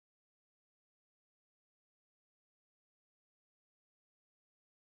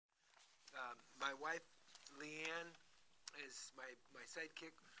My wife, Leanne, is my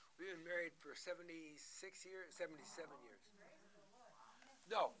sidekick. We've been married for 76 years, 77 years.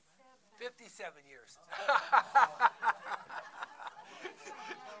 No, 57 years.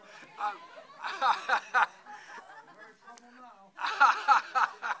 um,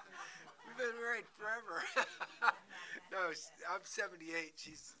 We've been married forever. No, I'm 78.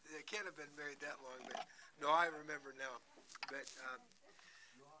 I can't have been married that long, but no, I remember now. But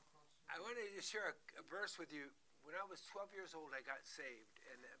I wanted to share a verse with you. When I was 12 years old, I got saved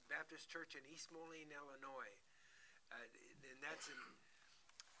in a Baptist church in East Moline, Illinois. And that's in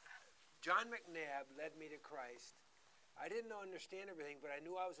John McNabb led me to Christ. I didn't understand everything, but I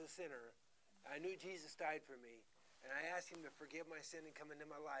knew I was a sinner. I knew Jesus died for me, and I asked him to forgive my sin and come into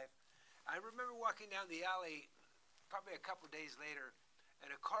my life. I remember walking down the alley probably a couple of days later, and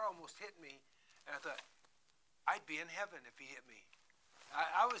a car almost hit me, and I thought, I'd be in heaven if he hit me.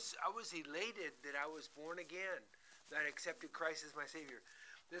 I was elated that I was born again, that I accepted Christ as my Savior.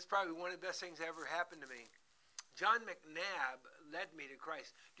 This is probably one of the best things that ever happened to me. John McNabb led me to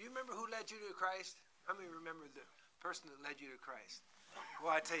Christ. Do you remember who led you to Christ? How many remember the person that led you to Christ?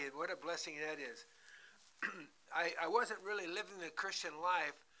 Well, I tell you, what a blessing that is. I wasn't really living the Christian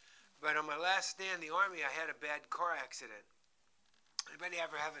life, but on my last day in the Army, I had a bad car accident. Anybody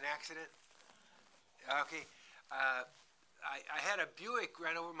ever have an accident? Okay. I had a Buick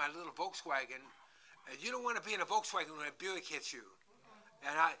ran over my little Volkswagen. You don't want to be in a Volkswagen when a Buick hits you.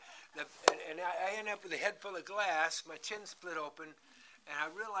 And I ended up with a head full of glass. My chin split open, and I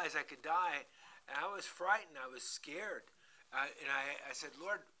realized I could die. And I was frightened. I was scared. And I said,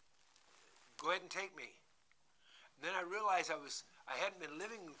 Lord, go ahead and take me. And then I realized I hadn't been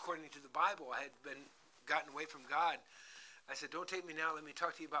living according to the Bible. I had been gotten away from God. I said, don't take me now. Let me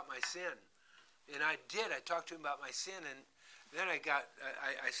talk to you about my sin. And I did. I talked to him about my sin, and then I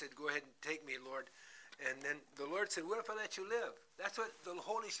said, go ahead and take me, Lord. And then the Lord said, what if I let you live? That's what the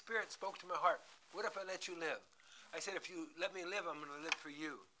Holy Spirit spoke to my heart. What if I let you live? I said, if you let me live, I'm going to live for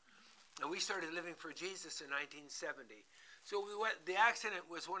you. And we started living for Jesus in 1970. So the accident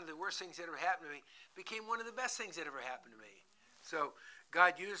was one of the worst things that ever happened to me. Became one of the best things that ever happened to me. So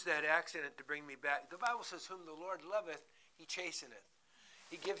God used that accident to bring me back. The Bible says, whom the Lord loveth, he chasteneth.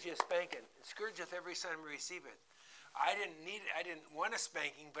 He gives you a spanking. Scourgeth every son receiveth. I didn't need it. I didn't want a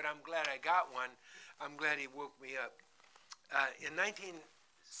spanking, but I'm glad I got one. I'm glad he woke me up. In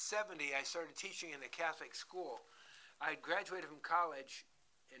 1970, I started teaching in a Catholic school. I graduated from college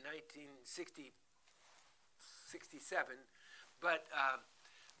in 1967, but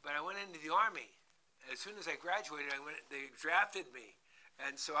I went into the Army. As soon as I graduated, they drafted me,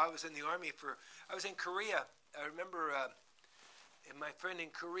 and so I was in the Army I was in Korea. I remember and my friend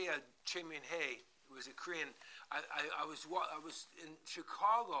in Korea, Choi Min-hae, was a Korean. I was in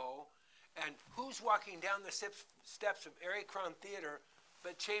Chicago, and who's walking down the steps of Eric Crown Theater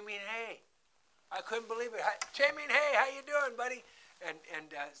but Choi Min-hae? I couldn't believe it. Choi Min-hae, how you doing, buddy? And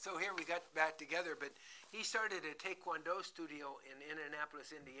so here we got back together. But he started a Taekwondo studio in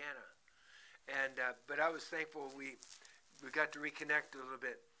Indianapolis, Indiana. And but I was thankful we got to reconnect a little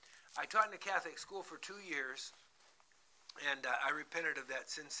bit. I taught in a Catholic school for 2 years. And I repented of that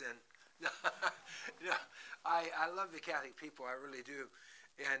since then. No, I love the Catholic people, I really do.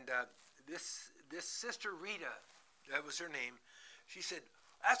 And this Sister Rita, that was her name, she said,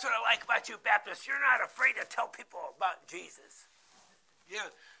 that's what I like about you Baptists. You're not afraid to tell people about Jesus.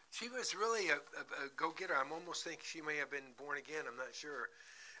 Yeah, she was really a go-getter. I almost think she may have been born again. I'm not sure.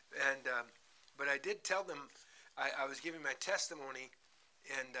 And but I did tell them, I was giving my testimony,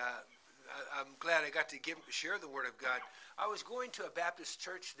 and I'm glad I got to share the Word of God. I was going to a Baptist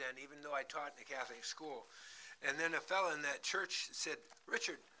church then, even though I taught in a Catholic school. And then a fellow in that church said,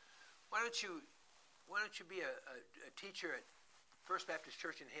 Richard, why don't you be a teacher at First Baptist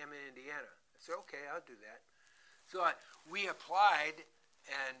Church in Hammond, Indiana? I said, okay, I'll do that. So we applied,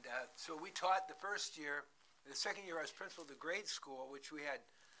 and so we taught the first year. The second year I was principal of the grade school, which we had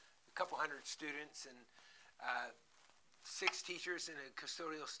a couple hundred students and 6 teachers and a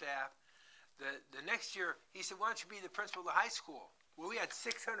custodial staff. The next year, he said, why don't you be the principal of the high school? Well, we had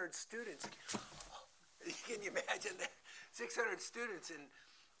 600 students. Can you imagine that? 600 students. And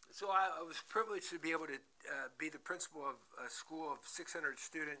so I was privileged to be able to be the principal of a school of 600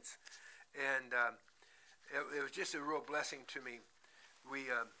 students. And it was just a real blessing to me.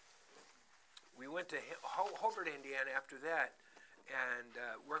 We went to Hobart, Indiana after that and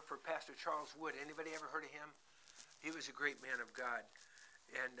worked for Pastor Charles Wood. Anybody ever heard of him? He was a great man of God.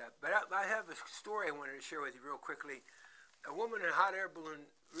 And but I have a story I wanted to share with you real quickly. A woman in a hot air balloon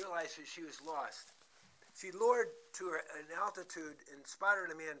realized that she was lost. She lowered to an altitude and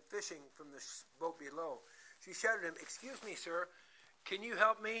spotted a man fishing from the boat below. She shouted at him, "Excuse me, sir, can you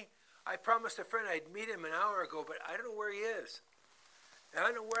help me? I promised a friend I'd meet him an hour ago, but I don't know where he is. And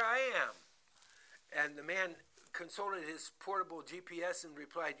I don't know where I am." And the man consulted his portable GPS and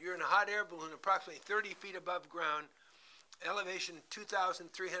replied, "You're in a hot air balloon approximately 30 feet above ground, elevation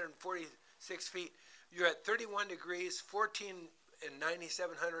 2,346 feet. You're at 31 degrees, 14 and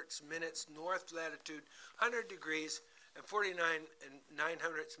 97 minutes north latitude, 100 degrees, and 49 and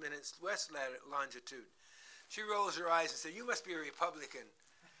 900 minutes west longitude." She rolls her eyes and said, "You must be a Republican."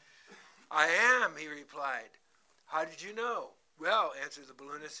 "I am," he replied. "How did you know?" "Well," answered the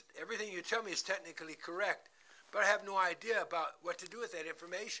balloonist, "everything you tell me is technically correct, but I have no idea about what to do with that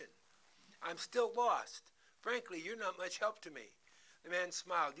information. I'm still lost. Frankly, you're not much help to me." The man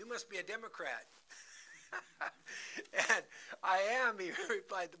smiled. "You must be a Democrat." "And I am," he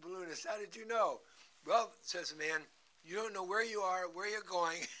replied the balloonist. "How did you know?" "Well," says the man, "you don't know where you are, where you're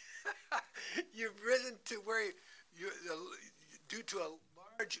going. You've risen to where due to a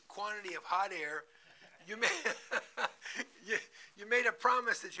large quantity of hot air. You made, you made a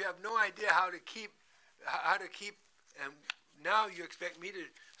promise that you have no idea how to keep, and now you expect me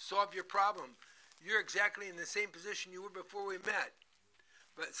to solve your problem. You're exactly in the same position you were before we met,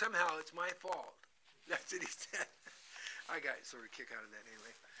 but somehow it's my fault." That's what he said. I got sort of a kick out of that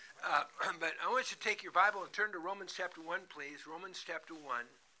anyway. But I want you to take your Bible and turn to Romans chapter 1, please. Romans chapter 1.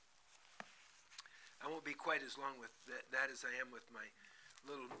 I won't be quite as long with that as I am with my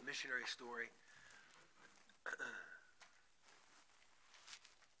little missionary story.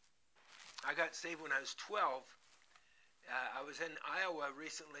 I got saved when I was 12. I was in Iowa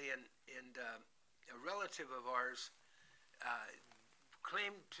recently, and a relative of ours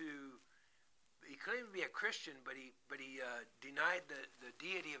claimed to be a Christian, but he denied the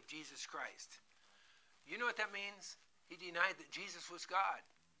deity of Jesus Christ. You know what that means? He denied that Jesus was God.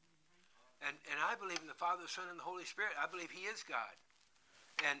 And I believe in the Father, the Son, and the Holy Spirit. I believe He is God.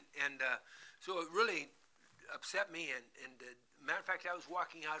 And so it really upset me. And matter of fact, I was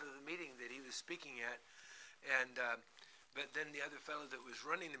walking out of the meeting that he was speaking at, and but then the other fellow that was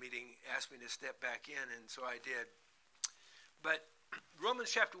running the meeting asked me to step back in, and so I did. But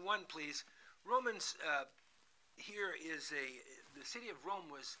Romans chapter 1, please. Romans here is the city of Rome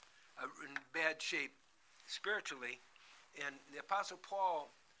was in bad shape spiritually, and the Apostle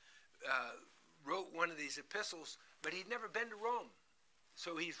Paul wrote one of these epistles, but he'd never been to Rome.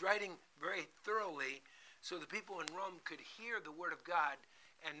 So he's writing very thoroughly so the people in Rome could hear the Word of God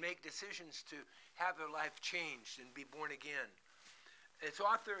and make decisions to have their life changed and be born again. Its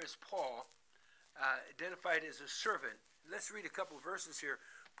author is Paul, identified as a servant. Let's read a couple of verses here.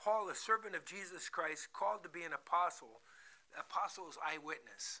 Paul, a servant of Jesus Christ, called to be an apostle. Apostle is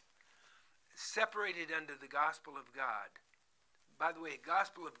eyewitness. Separated unto the gospel of God. By the way,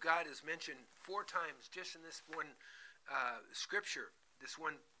 gospel of God is mentioned 4 times just in this one scripture, this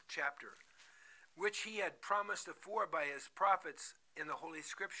one chapter, which he had promised afore by his prophets in the Holy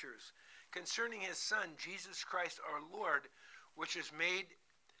Scriptures, concerning his Son, Jesus Christ our Lord, which is made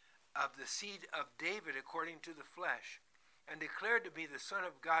of the seed of David according to the flesh, and declared to be the Son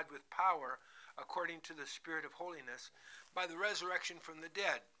of God with power according to the Spirit of holiness, by the resurrection from the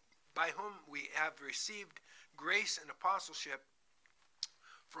dead, by whom we have received grace and apostleship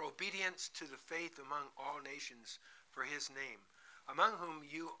for obedience to the faith among all nations for his name, among whom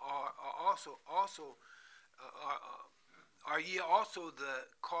you are are ye also the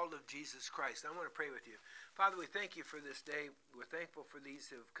called of Jesus Christ. I want to pray with you. Father, we thank you for this day. We're thankful for these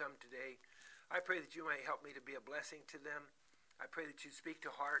who have come today. I pray that you might help me to be a blessing to them. I pray that you speak to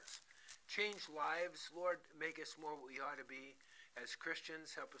hearts, change lives. Lord, make us more what we ought to be as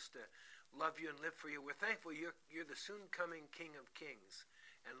Christians. Help us to love you and live for you. We're thankful you're the soon-coming King of Kings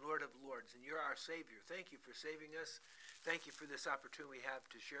and Lord of Lords, and you're our Savior. Thank you for saving us. Thank you for this opportunity we have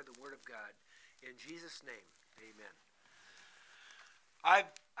to share the Word of God. In Jesus' name, amen. I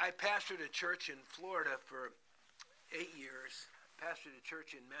pastored a church in Florida for 8 years. Pastored a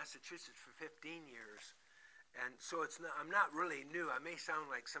church in Massachusetts for 15 years. And so I'm not really new. I may sound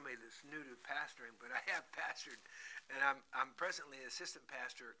like somebody that's new to pastoring, but I have pastored. And I'm presently assistant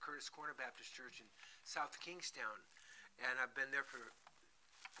pastor at Curtis Corner Baptist Church in South Kingstown. And I've been there for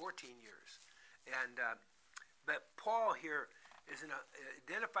 14 years. And but Paul here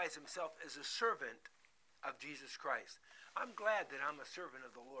identifies himself as a servant of Jesus Christ. I'm glad that I'm a servant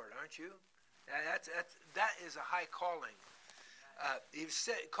of the Lord, aren't you? That is a high calling. He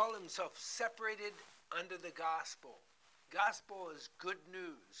called himself separated under the gospel. Gospel is good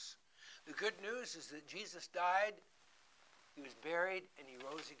news. The good news is that Jesus died, he was buried, and he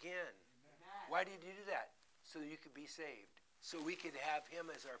rose again. Why did he do that? So you could be saved. So we could have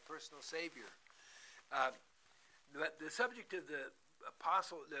him as our personal Savior. The subject of the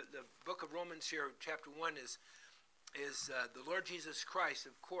the book of Romans here, chapter 1, is the Lord Jesus Christ,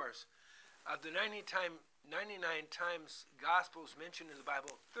 of course. Of the 99 times Gospels mentioned in the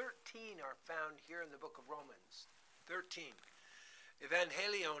Bible, 13 are found here in the book of Romans. 13.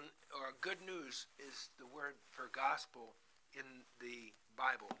 Evangelion, or good news, is the word for gospel in the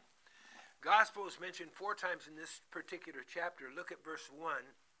Bible. Gospel is mentioned 4 times in this particular chapter. Look at verse 1.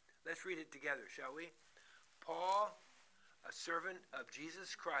 Let's read it together, shall we? Paul, a servant of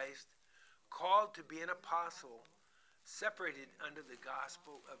Jesus Christ, called to be an apostle, separated under the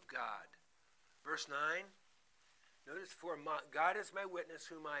gospel of God. Verse 9, notice, for God is my witness,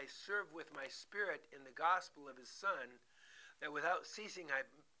 whom I serve with my spirit in the gospel of his Son, that without ceasing I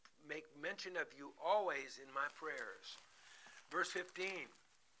make mention of you always in my prayers. Verse 15,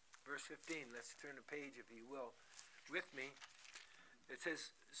 let's turn the page, if you will, with me. It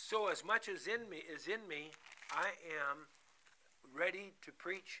says, so as much as in me, I am ready to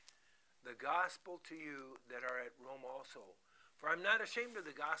preach the gospel to you that are at Rome also. For I'm not ashamed of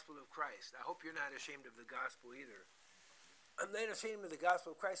the gospel of Christ. I hope you're not ashamed of the gospel either. I'm not ashamed of the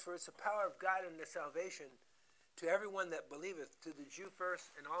gospel of Christ, for it's the power of God unto salvation to everyone that believeth, to the Jew first,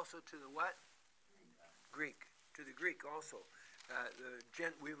 and also to the what? Greek. To the Greek also.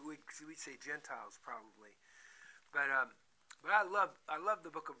 We'd say Gentiles probably. But I love the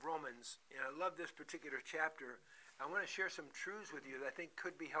book of Romans, and I love this particular chapter. I want to share some truths with you that I think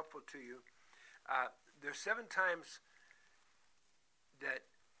could be helpful to you. There's 7 times that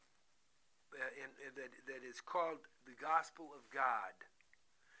is called the gospel of God.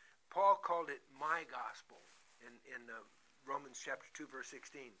 Paul called it my gospel in Romans chapter 2, verse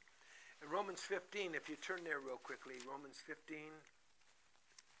 16. In Romans 15, if you turn there real quickly, Romans 15,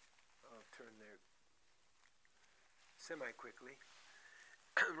 I'll turn there semi-quickly.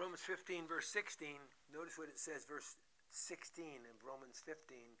 Romans 15, verse 16, notice what it says, verse 16 of Romans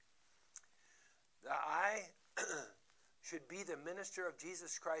 15. That I should be the minister of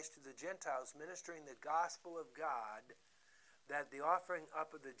Jesus Christ to the Gentiles, ministering the gospel of God, that the offering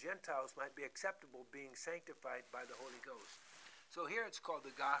up of the Gentiles might be acceptable, being sanctified by the Holy Ghost. So here it's called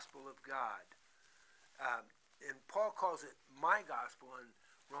the gospel of God. And Paul calls it my gospel in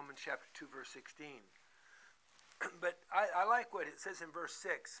Romans chapter 2, verse 16. But I like what it says in verse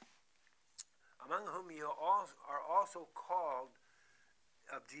 6. Among whom you all are also called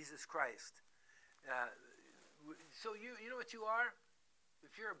of Jesus Christ. So you know what you are?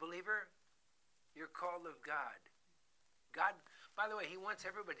 If you're a believer, you're called of God. God, by the way, he wants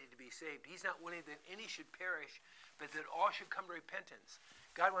everybody to be saved. He's not willing that any should perish, but that all should come to repentance.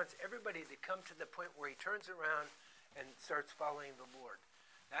 God wants everybody to come to the point where he turns around and starts following the Lord.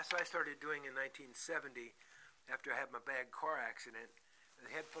 That's what I started doing in 1970 after I had my bad car accident.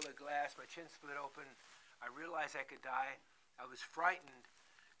 The head full of glass, my chin split open. I realized I could die. I was frightened,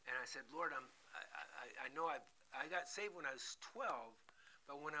 and I said, Lord, I know I got saved when I was 12,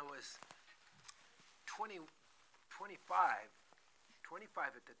 but when I was 25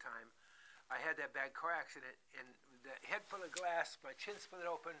 at the time, I had that bad car accident, and the head full of glass, my chin split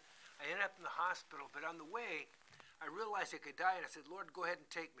open. I ended up in the hospital, but on the way, I realized I could die, and I said, Lord, go ahead and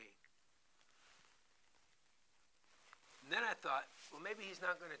take me. And then I thought, well, maybe he's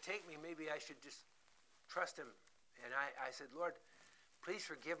not going to take me. Maybe I should just trust him. And I said, Lord, please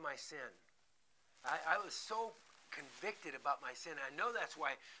forgive my sin. I was so convicted about my sin. I know that's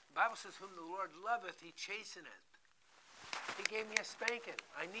why the Bible says, whom the Lord loveth, he chasteneth. He gave me a spanking.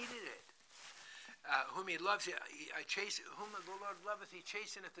 I needed it. Whom he loves, whom the Lord loveth, he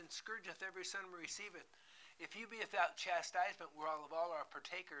chasteneth, and scourgeth every son who receiveth. If you be without chastisement, where all are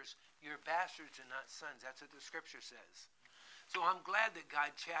partakers, you're bastards and not sons. That's what the scripture says. So I'm glad that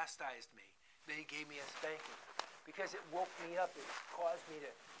God chastised me, that he gave me a spanking, because it woke me up. It caused me to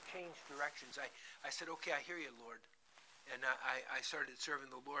change directions. I said, okay, I hear you, Lord. And I started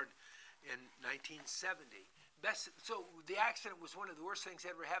serving the Lord in 1970. So the accident was one of the worst things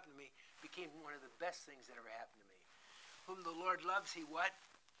that ever happened to me, became one of the best things that ever happened to me. Whom the Lord loves, he what?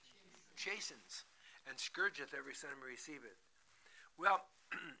 Chastens. And scourgeth every son who receiveth. Well,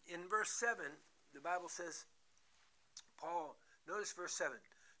 in verse 7, the Bible says, Paul, notice verse 7,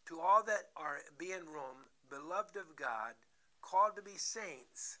 to all that be in Rome, beloved of God, called to be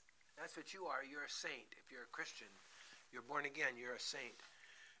saints. That's what you are. You're a saint. If you're a Christian, you're born again, you're a saint.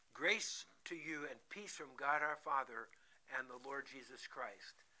 Grace to you and peace from God our Father and the Lord Jesus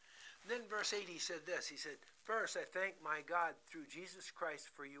Christ. And then verse 8, he said this. He said, first, I thank my God through Jesus Christ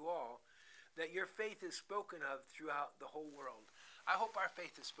for you all, that your faith is spoken of throughout the whole world. I hope our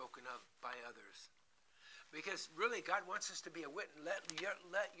faith is spoken of by others. Because really, God wants us to be a witness.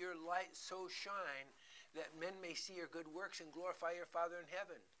 Let your light so shine that men may see your good works and glorify your Father in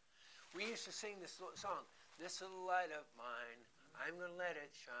heaven. We used to sing this song, this little light of mine, I'm going to let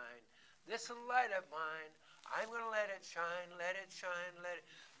it shine. This little light of mine, I'm going to let it shine, let it shine, let it.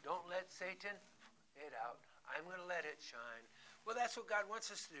 Don't let Satan it out. I'm going to let it shine. Well, that's what God wants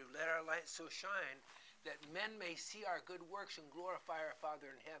us to do. Let our light so shine that men may see our good works and glorify our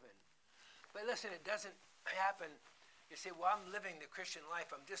Father in heaven. But listen, it doesn't happen. You say, well, I'm living the Christian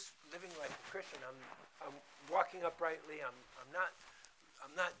life. I'm just living like a Christian. I'm walking uprightly. I'm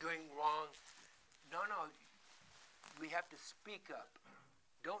not doing wrong. No. We have to speak up.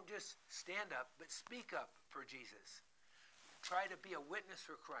 Don't just stand up, but speak up for Jesus. Try to be a witness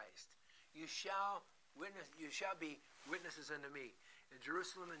for Christ. You shall be witnesses unto me in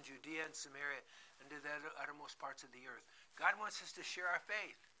Jerusalem and Judea and Samaria and to the uttermost parts of the earth. God wants us to share our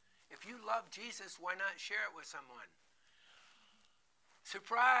faith. If you love Jesus, why not share it with someone?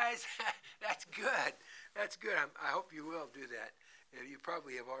 Surprise! That's good. That's good. I hope you will do that. You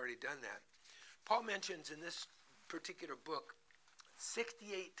probably have already done that. Paul mentions in this particular book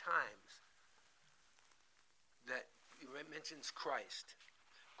 68 times that he mentions Christ.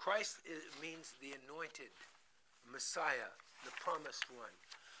 Christ means the anointed, Messiah, the promised one.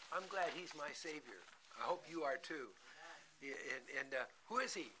 I'm glad he's my Savior. I hope you are too. And who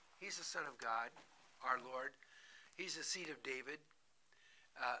is he? He's the Son of God, our Lord. He's the seed of David.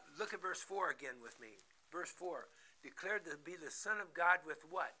 Look at verse 4 again with me. Verse 4, declared to be the Son of God with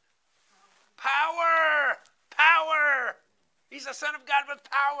what? Power! Power! He's the Son of God with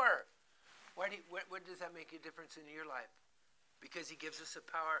power. What does that make a difference in your life? Because he gives us the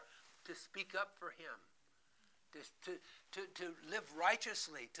power to speak up for him, to live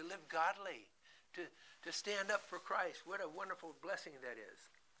righteously, to live godly, to stand up for Christ. What a wonderful blessing that is.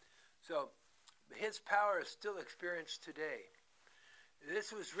 So his power is still experienced today.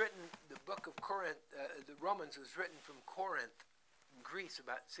 This was written, the book of Corinth, the Romans was written from Corinth, in Greece,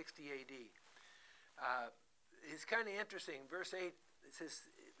 about 60 AD. It's kind of interesting. Verse 8, it says,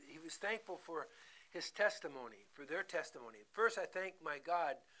 he was thankful for his testimony, for their testimony. First, I thank my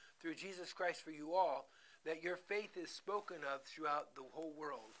God through Jesus Christ for you all, that your faith is spoken of throughout the whole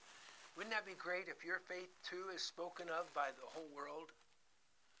world. Wouldn't that be great if your faith too is spoken of by the whole world?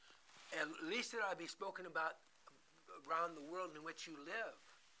 At least it ought to be spoken about around the world in which you live,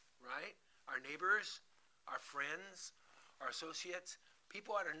 right? Our neighbors, our friends, our associates.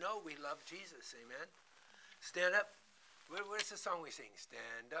 People ought to know we love Jesus, amen? Stand up. What is the song we sing?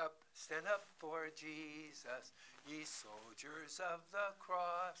 Stand up for Jesus, ye soldiers of the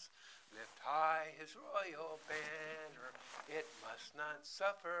cross. Lift high his royal banner, it must not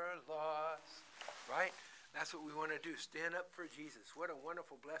suffer loss. Right? That's what we want to do. Stand up for Jesus. What a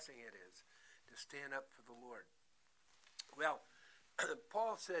wonderful blessing it is to stand up for the Lord. Well,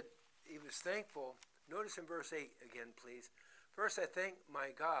 Paul said he was thankful. Notice in verse 8 again, please. First, I thank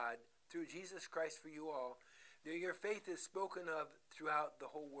my God through Jesus Christ for you all, that your faith is spoken of throughout the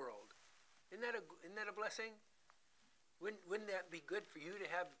whole world. Isn't that a blessing? Wouldn't that be good for you to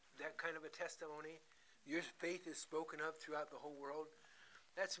have that kind of a testimony? Your faith is spoken of throughout the whole world.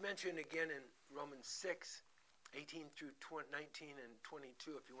 That's mentioned again in Romans 6, 18 through 19 and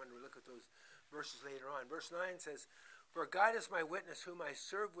 22, if you want to look at those verses later on. Verse 9 says, for God is my witness, whom I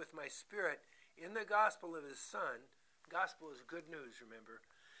serve with my spirit in the gospel of his Son. Gospel is good news, remember.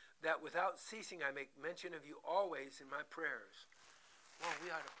 That without ceasing I make mention of you always in my prayers. Well,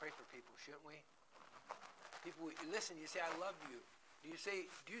 we ought to pray for people, shouldn't we? People, listen, you say, I love you. Do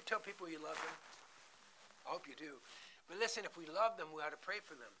you tell people you love them? I hope you do. But listen, if we love them, we ought to pray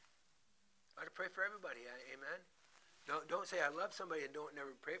for them. I ought to pray for everybody, amen? Don't say I love somebody and don't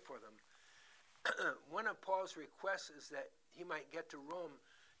never pray for them. One of Paul's requests is that he might get to Rome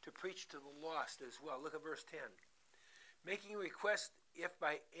to preach to the lost as well. Look at verse 10. Making request, if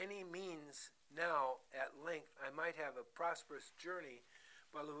by any means now at length I might have a prosperous journey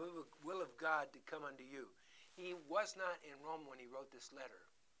by the will of God to come unto you. He was not in Rome when he wrote this letter,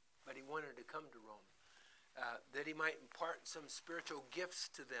 but he wanted to come to Rome, that he might impart some spiritual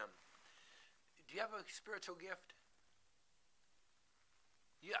gifts to them. Do you have a spiritual gift?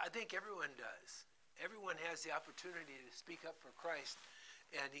 Yeah, I think everyone does. Everyone has the opportunity to speak up for Christ,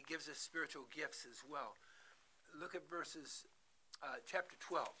 and he gives us spiritual gifts as well. Look at verses, chapter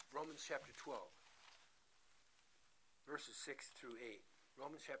 12, Romans chapter 12, verses 6 through 8.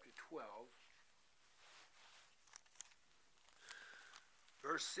 Romans chapter 12,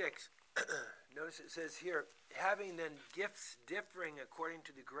 verse 6. Notice it says here, having then gifts differing according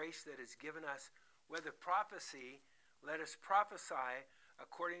to the grace that is given us, whether prophecy let us prophesy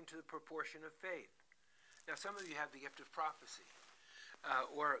according to the proportion of faith. Now, some of you have the gift of prophecy.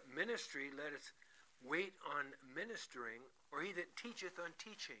 Or ministry, let us wait on ministering, or he that teacheth on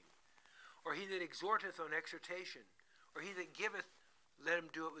teaching, or he that exhorteth on exhortation, or he that giveth, let him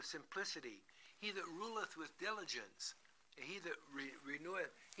do it with simplicity. He that ruleth with diligence, he that reneweth,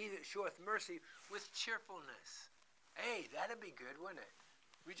 he that showeth mercy with cheerfulness. Hey, that'd be good, wouldn't it?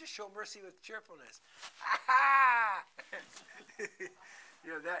 We just show mercy with cheerfulness. Ha-ha!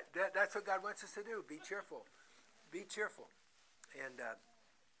 That's what God wants us to do. Be cheerful. Be cheerful. And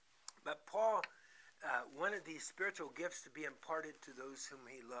but Paul wanted these spiritual gifts to be imparted to those whom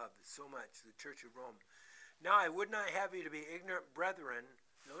he loved so much, the Church of Rome. Now I would not have you to be ignorant, brethren.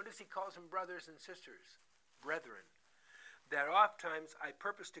 Notice he calls them brothers and sisters, brethren. That oft times I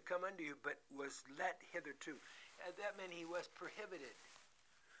purposed to come unto you, but was let hitherto. That meant he was prohibited.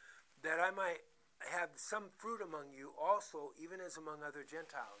 That I might have some fruit among you also, even as among other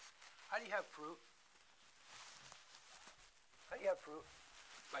Gentiles. How do you have fruit? How do you have fruit?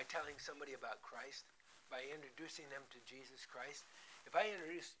 By telling somebody about Christ, by introducing them to Jesus Christ. If I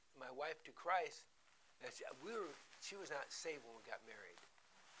introduced my wife to Christ, she was not saved when we got married.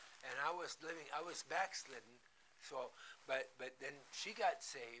 And I was backslidden, but then she got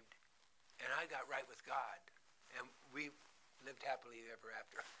saved, and I got right with God. And we lived happily ever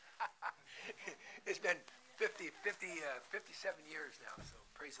after. It's been 57 years now, so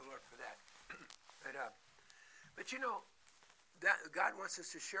praise the Lord for that. But that God wants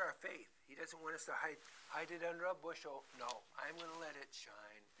us to share our faith. He doesn't want us to hide it under a bushel. No, I'm going to let it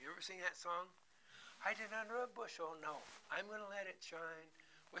shine. You ever sing that song? Hide it under a bushel. No, I'm going to let it shine.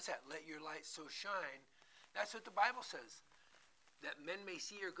 What's that? Let your light so shine. That's what the Bible says. That men may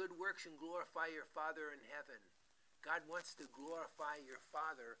see your good works and glorify your Father in heaven. God wants to glorify your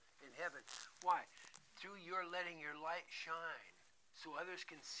Father in heaven. Why? Through your letting your light shine, so others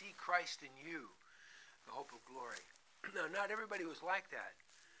can see Christ in you, the hope of glory. Now, not everybody was like that.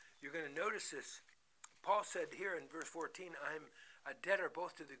 You're going to notice this. Paul said here in verse 14, I'm a debtor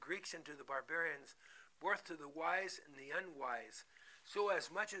both to the Greeks and to the barbarians, both to the wise and the unwise. So as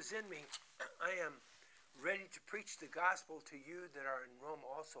much as in me, I am ready to preach the gospel to you that are in Rome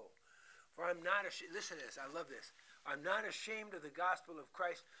also. For I'm not ashamed. Listen to this. I love this. I'm not ashamed of the gospel of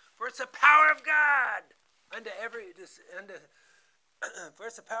Christ, for it's the power of God for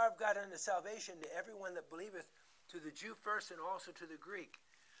it's the power of God unto salvation to everyone that believeth, to the Jew first and also to the Greek.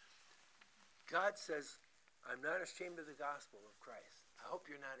 God says, I'm not ashamed of the gospel of Christ. I hope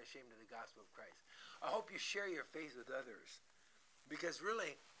you're not ashamed of the gospel of Christ. I hope you share your faith with others. Because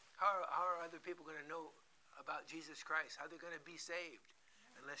really, how are other people going to know about Jesus Christ? How are they going to be saved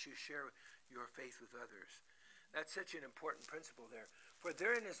unless you share your faith with others? That's such an important principle there. For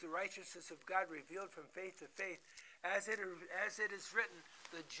therein is the righteousness of God revealed from faith to faith, as it is written,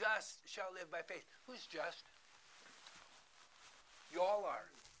 the just shall live by faith. Who's just? You all are.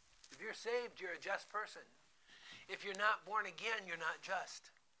 If you're saved, you're a just person. If you're not born again, you're not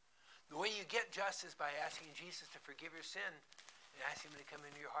just. The way you get just is by asking Jesus to forgive your sin and ask him to come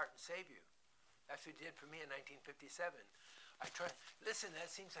into your heart and save you. That's what he did for me in 1957. Listen,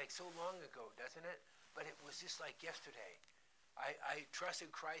 that seems like so long ago, doesn't it? But it was just like yesterday. I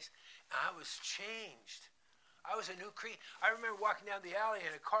trusted Christ, and I was changed. I was a new creature. I remember walking down the alley,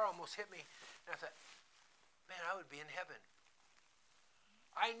 and a car almost hit me, and I thought, man, I would be in heaven.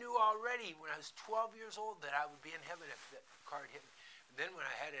 I knew already when I was 12 years old that I would be in heaven if that car had hit me. And then when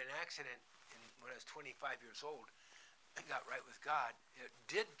I had an accident when I was 25 years old, I got right with God. It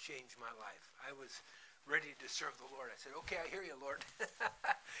did change my life. I was ready to serve the Lord. I said, okay, I hear you, Lord.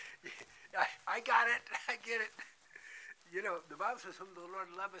 I got it. I get it. The Bible says, whom the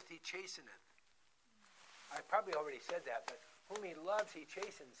Lord loveth, he chasteneth. I probably already said that, but whom he loves, he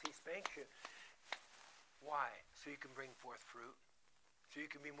chastens. He spanks you. Why? So you can bring forth fruit. So you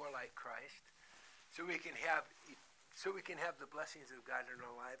can be more like Christ. So we can have the blessings of God in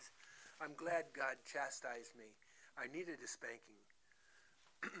our lives. I'm glad God chastised me. I needed a spanking.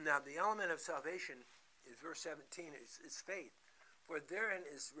 Now, the element of salvation is verse 17, is faith. For therein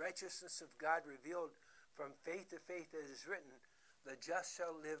is righteousness of God revealed from faith to faith, as is written, the just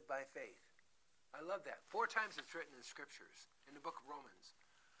shall live by faith. I love that. 4 times it's written in scriptures, in the book of Romans.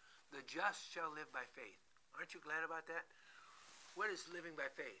 The just shall live by faith. Aren't you glad about that? What is living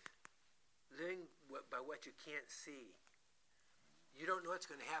by faith? Living by what you can't see. You don't know what's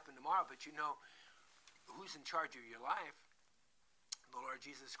going to happen tomorrow, but you know who's in charge of your life. The Lord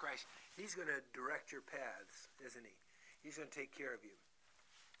Jesus Christ. He's going to direct your paths, isn't he? He's going to take care of you.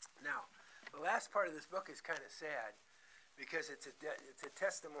 Now, the last part of this book is kind of sad because it's a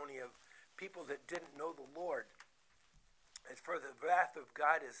testimony of people that didn't know the Lord. As for the wrath of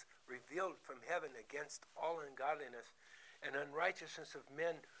God is revealed from heaven against all ungodliness and unrighteousness of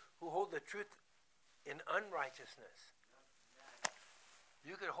men who hold the truth in unrighteousness.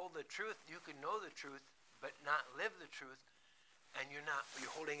 You could hold the truth, you could know the truth, but not live the truth, and you're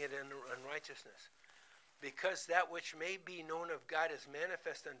holding it in unrighteousness. Because that which may be known of God is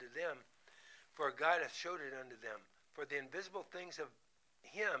manifest unto them, for God hath showed it unto them. For the invisible things of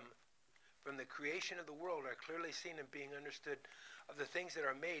him from the creation of the world are clearly seen and being understood of the things that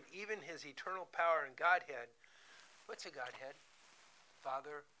are made, even his eternal power and Godhead. What's a Godhead?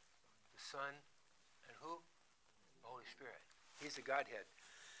 Father, the Son, and who? The Holy Spirit. He's the Godhead.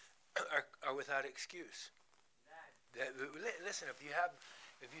 are without excuse. Listen, if you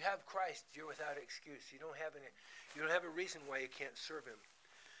have Christ, you're without excuse. You don't have a reason why you can't serve him.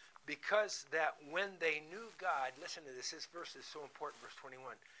 Because that when they knew God, listen to this verse is so important, verse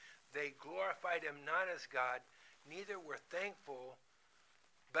 21. They glorified him not as God, neither were thankful,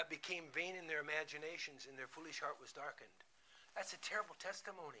 but became vain in their imaginations, and their foolish heart was darkened. That's a terrible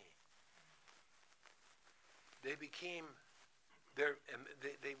testimony. They became they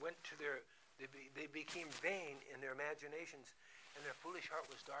became vain in their imaginations, and their foolish heart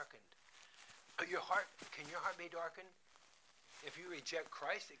was darkened. Can your heart be darkened? If you reject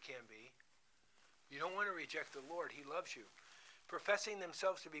Christ, it can be. You don't want to reject the Lord. He loves you. Professing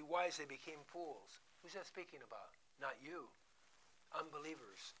themselves to be wise, they became fools. Who's that speaking about? Not you.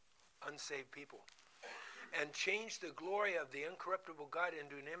 Unbelievers, unsaved people. And changed the glory of the incorruptible God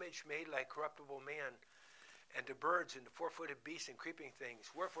into an image made like corruptible man, and to birds, and to four-footed beasts, and creeping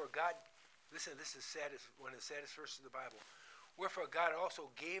things. Wherefore God, listen, this is one of the saddest verses of the Bible. Wherefore God also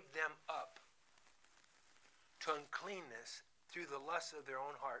gave them up to uncleanness through the lusts of their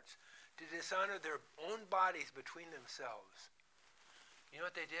own hearts, to dishonor their own bodies between themselves. You know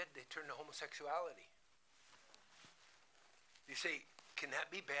what they did? They turned to homosexuality. You say, can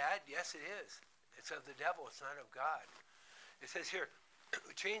that be bad? Yes, it is. It's of the devil. It's not of God. It says here,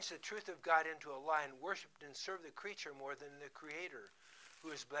 changed the truth of God into a lie, and worshipped and served the creature more than the Creator,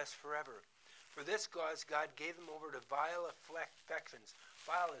 who is blessed forever. For this cause God gave them over to vile affections.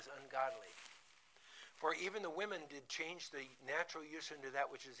 Vile is ungodly. For even the women did change the natural use into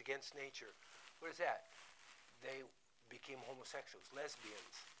that which is against nature. What is that? They became homosexuals,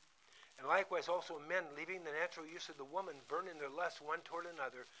 lesbians. And likewise also men, leaving the natural use of the woman, burning their lust one toward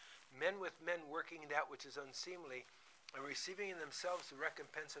another, men with men working that which is unseemly, and receiving in themselves the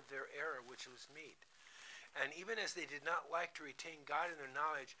recompense of their error, which was meet. And even as they did not like to retain God in their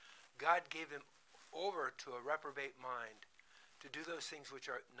knowledge, God gave them over to a reprobate mind, to do those things which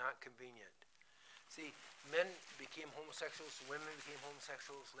are not convenient. See, men became homosexuals, women became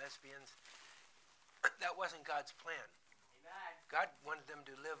homosexuals, lesbians. That wasn't God's plan. Amen. God wanted them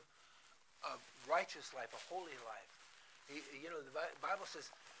to live a righteous life, a holy life. The Bible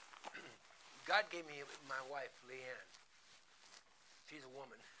says, God gave me my wife, Leanne. She's a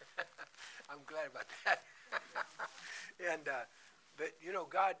woman. I'm glad about that. But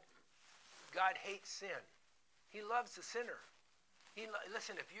God hates sin. He loves the sinner.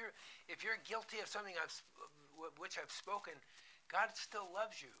 Listen, if you're guilty of something which I've spoken, God still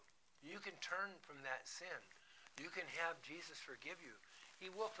loves you. You can turn from that sin. You can have Jesus forgive you.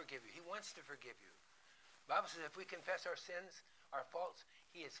 He will forgive you. He wants to forgive you. The Bible says if we confess our sins, our faults,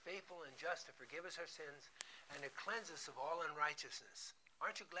 he is faithful and just to forgive us our sins and to cleanse us of all unrighteousness.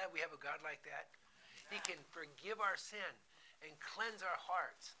 Aren't you glad we have a God like that? He can forgive our sin and cleanse our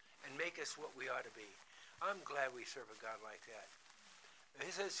hearts and make us what we ought to be. I'm glad we serve a God like that. And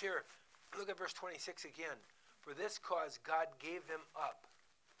he says here, look at verse 26 again. For this cause God gave them up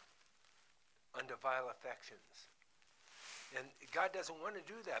unto vile affections. And God doesn't want to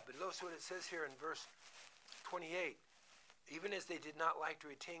do that, but notice what it says here in verse 28. Even as they did not like to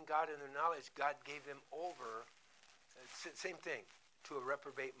retain God in their knowledge, God gave them over, same thing, to a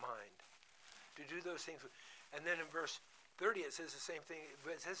reprobate mind, to do those things. And then in verse 30 it says the same thing,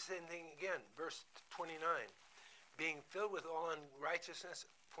 but it says the same thing again, verse 29. Being filled with all unrighteousness,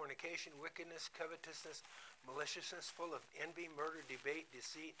 fornication, wickedness, covetousness, maliciousness, full of envy, murder, debate,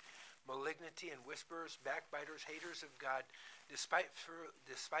 deceit, malignity, and whisperers, backbiters, haters of God,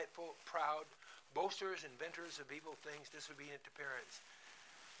 despiteful, proud, boasters, inventors of evil things, disobedient to parents,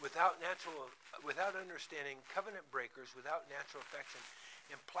 without understanding, covenant breakers, without natural affection,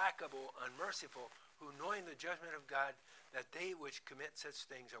 implacable, unmerciful, who knowing the judgment of God, that they which commit such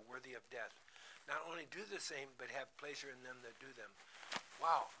things are worthy of death, not only do the same, but have pleasure in them that do them.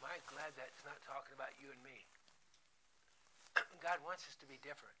 Wow, am I glad that's not talking about you and me. God wants us to be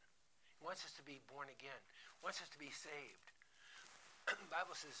different. He wants us to be born again. He wants us to be saved. The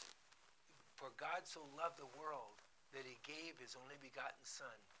Bible says, for God so loved the world that he gave his only begotten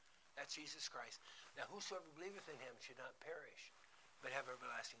Son, that's Jesus Christ, that whosoever believeth in him should not perish, but have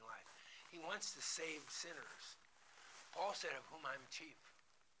everlasting life. He wants to save sinners. Paul said, of whom I'm chief.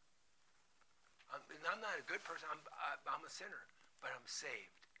 And I'm not a good person. I'm a sinner, but I'm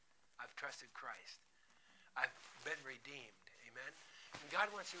saved. I've trusted Christ. I've been redeemed. Amen? And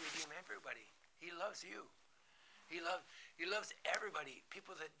God wants to redeem everybody. He loves you. He loves everybody.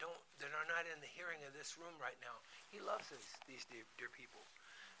 People that are not in the hearing of this room right now. He loves these dear people.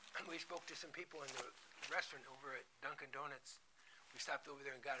 And we spoke to some people in the restaurant over at Dunkin' Donuts. We stopped over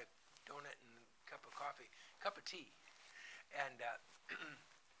there and got a donut and a cup of tea. And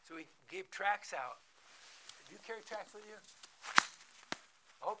so we gave tracts out. Do you carry tracts with you?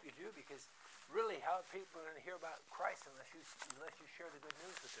 I hope you do, because really, how are people going to hear about Christ unless you share the good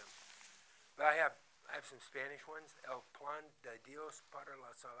news with them? But I have some Spanish ones. El plan de Dios para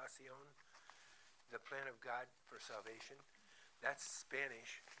la salvación, the plan of God for salvation. That's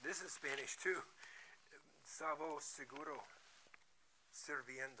Spanish. This is Spanish too. Salvo seguro,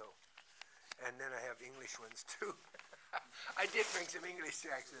 sirviendo. And then I have English ones too. I did bring some English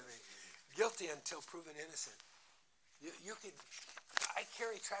tracts with me. Guilty until proven innocent. I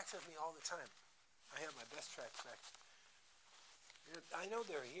carry tracts with me all the time. I have my best tracts back. I know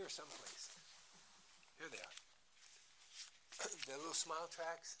they're here someplace. Here they are. The little smile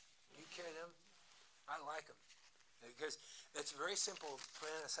tracts. You carry them? I like them. Because it's a very simple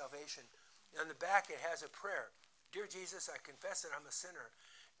plan of salvation. On the back it has a prayer. Dear Jesus, I confess that I'm a sinner.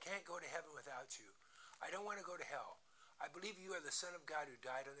 Can't go to heaven without you. I don't want to go to hell. I believe you are the Son of God who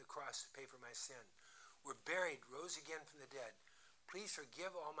died on the cross to pay for my sin. Were buried, rose again from the dead. Please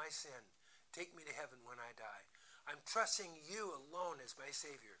forgive all my sin. Take me to heaven when I die. I'm trusting you alone as my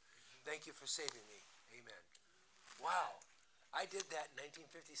Savior. Thank you for saving me. Amen. Wow. I did that in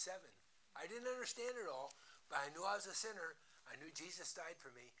 1957. I didn't understand it all, but I knew I was a sinner. I knew Jesus died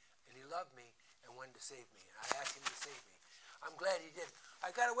for me, and he loved me and wanted to save me. I asked him to save me. I'm glad he did. I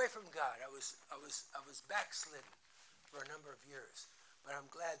got away from God. I was backslidden for a number of years, but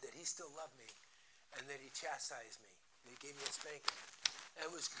I'm glad that he still loved me and that he chastised me. That he gave me a spanking. And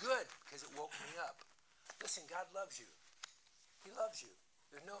it was good because it woke me up. Listen, God loves you. He loves you.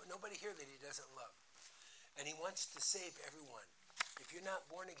 There's nobody here that he doesn't love. And he wants to save everyone. If you're not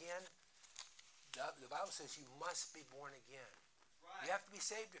born again, the Bible says you must be born again. Right. You have to be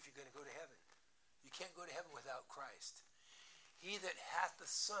saved if you're going to go to heaven. You can't go to heaven without Christ. He that hath the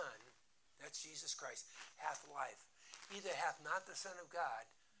Son, that's Jesus Christ, hath life. He that hath not the Son of God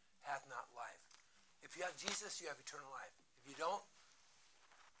hath not life. If you have Jesus, you have eternal life. If you don't,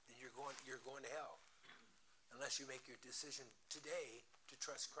 then you're going to hell. Unless you make your decision today to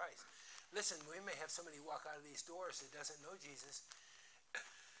trust Christ. Listen, we may have somebody walk out of these doors that doesn't know Jesus.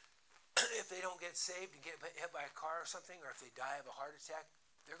 If they don't get saved and get hit by a car or something, or if they die of a heart attack,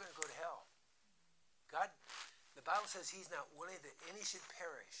 they're going to go to hell. God, the Bible says he's not willing that any should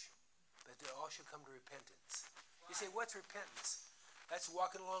perish, but that all should come to repentance. You say, what's repentance? That's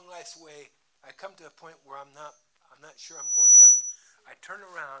walking along life's way. I come to a point where I'm not sure I'm going to heaven. I turn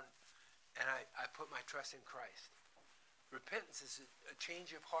around and I put my trust in Christ. Repentance is a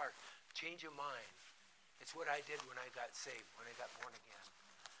change of heart, change of mind. It's what I did when I got saved, when I got born again.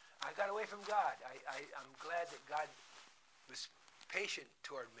 I got away from God. I'm glad that God was patient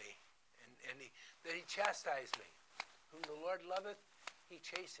toward me and that he chastised me. Whom the Lord loveth, he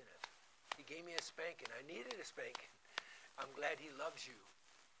chasteneth. He gave me a spanking. I needed a spanking. I'm glad he loves you.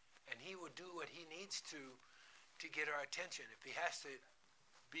 And he will do what he needs to get our attention. If he has to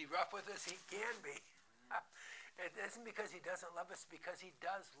be rough with us, he can be. It isn't because he doesn't love us, because he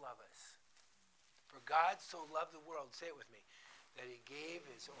does love us. For God so loved the world, say it with me, that he gave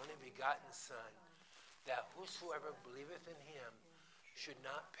his only begotten Son, that whosoever believeth in him should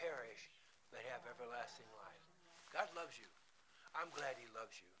not perish, but have everlasting life. God loves you. I'm glad he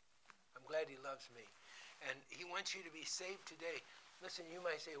loves you. I'm glad he loves me. And he wants you to be saved today. Listen, you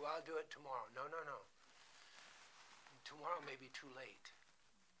might say, well, I'll do it tomorrow. No. Tomorrow may be too late.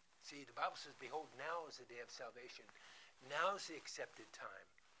 See, the Bible says, behold, now is the day of salvation. Now is the accepted time.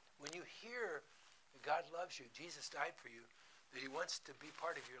 When you hear that God loves you, Jesus died for you, that he wants to be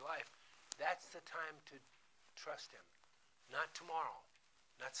part of your life, that's the time to trust him. Not tomorrow,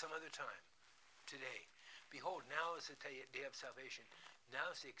 not some other time, today. Behold, now is the day of salvation.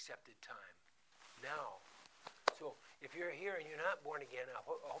 Now is the accepted time. Now. So if you're here and you're not born again, I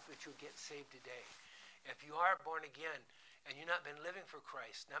hope that you'll get saved today. If you are born again and you've not been living for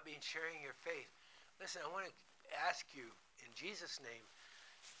Christ, not been sharing your faith, listen, I want to ask you in Jesus' name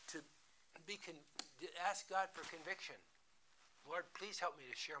to ask God for conviction. Lord, please help me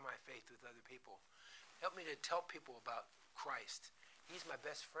to share my faith with other people. Help me to tell people about Christ. He's my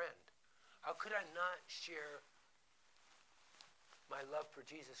best friend. How could I not share my love for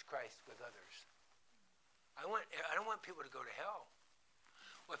Jesus Christ with others? I don't want people to go to hell.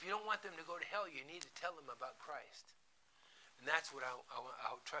 Well, if you don't want them to go to hell, you need to tell them about Christ. And that's what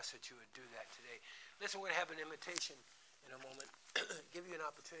I'll trust that you would do that today. Listen, we're going to have an invitation in a moment. Give you an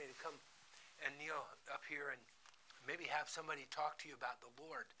opportunity to come and kneel up here and maybe have somebody talk to you about the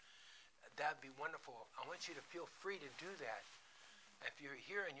Lord. That'd be wonderful. I want you to feel free to do that. If you're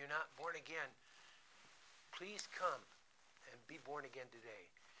here and you're not born again, please come and be born again today.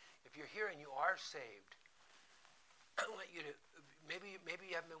 If you're here and you are saved, I want you to, maybe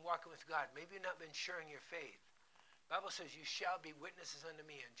you haven't been walking with God. Maybe you've not been sharing your faith. The Bible says you shall be witnesses unto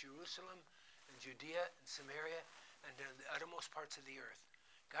me in Jerusalem, and Judea, and Samaria, and in the uttermost parts of the earth.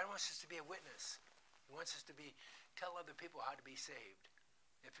 God wants us to be a witness. He wants us to tell other people how to be saved.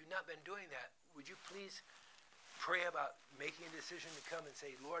 If you've not been doing that, would you please pray about making a decision to come and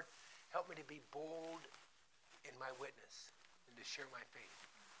say, Lord, help me to be bold in my witness and to share my faith.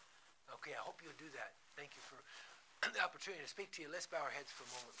 Okay, I hope you'll do that. Thank you for the opportunity to speak to you. Let's bow our heads for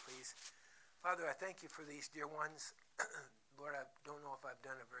a moment, please. Father, I thank you for these dear ones. Lord, I don't know if I've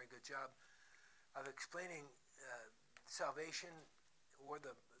done a very good job of explaining salvation or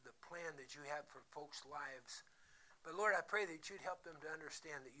the plan that you have for folks' lives. But Lord, I pray that you'd help them to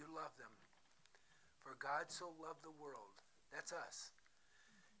understand that you love them. For God so loved the world, that's us,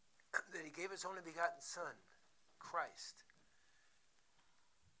 that he gave his only begotten Son, Christ.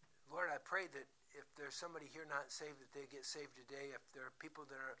 Lord, I pray that if there's somebody here not saved, that they get saved today. If there are people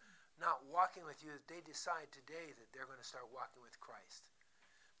that are not walking with you, that they decide today that they're going to start walking with Christ.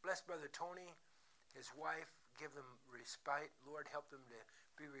 Bless Brother Tony, his wife, give them respite. Lord, help them to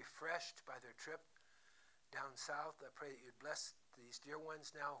be refreshed by their trip down south. I pray that you'd bless these dear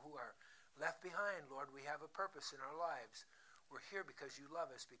ones now who are left behind. Lord, we have a purpose in our lives. We're here because you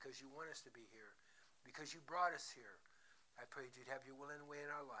love us, because you want us to be here, because you brought us here. I pray that you'd have your will and way in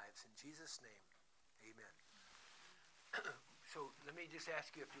our lives. In Jesus' name, amen. So let me just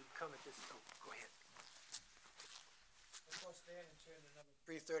ask you if you'd come at this. Oh, go ahead. Let's go stand and turn to number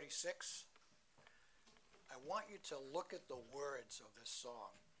 336. I want you to look at the words of this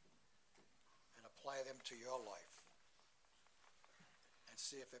song and apply them to your life and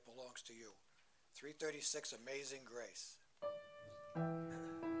see if it belongs to you. 336, Amazing Grace.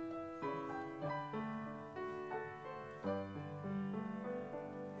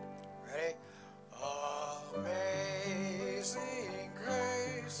 Ready? Amazing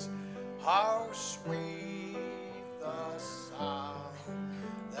grace, how sweet the sound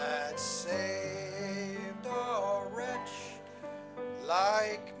that saved a wretch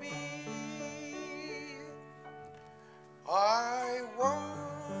like me. I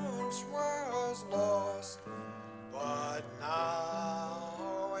once was lost, but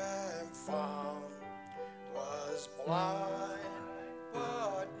now am found, was blind,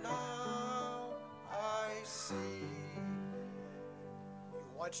 but now I see. You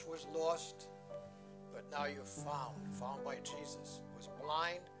once was lost, but now you're found by Jesus. Was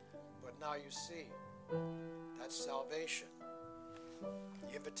blind, but now you see. That's salvation.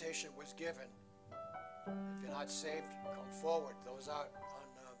 The invitation was given. If you're not saved, come forward. Those out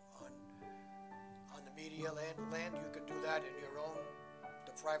on the media land, you can do that in your own,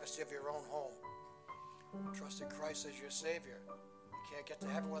 the privacy of your own home. Trust in Christ as your Savior. You can't get to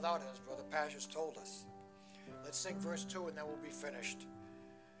heaven without it, as Brother Pashas told us. Let's sing verse 2 and then we'll be finished.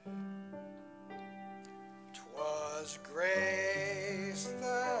 'Twas grace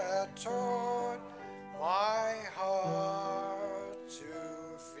that taught my heart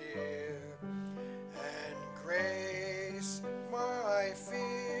to fear, and grace my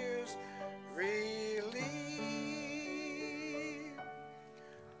fears relieve.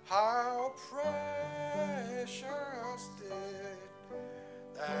 How precious did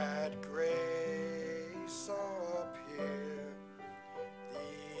that grace appear,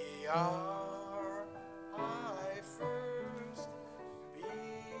 the hour I first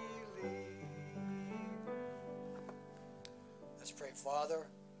believed. Let's pray. Father,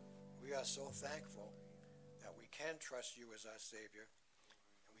 we are so thankful that we can trust you as our Savior,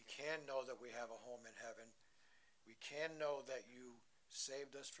 and we can know that we have a home in heaven. We can know that you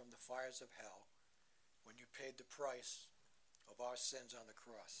saved us from the fires of hell when you paid the price of our sins on the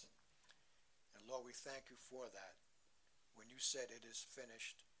cross. And Lord, we thank you for that. When you said it is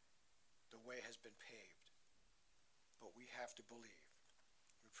finished, the way has been paved. But we have to believe.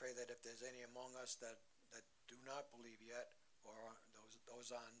 We pray that if there's any among us that do not believe yet, or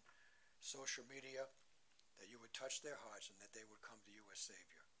those on social media, that you would touch their hearts and that they would come to you as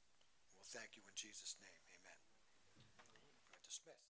Savior. We'll thank you in Jesus' name. Amen. We're dismissed.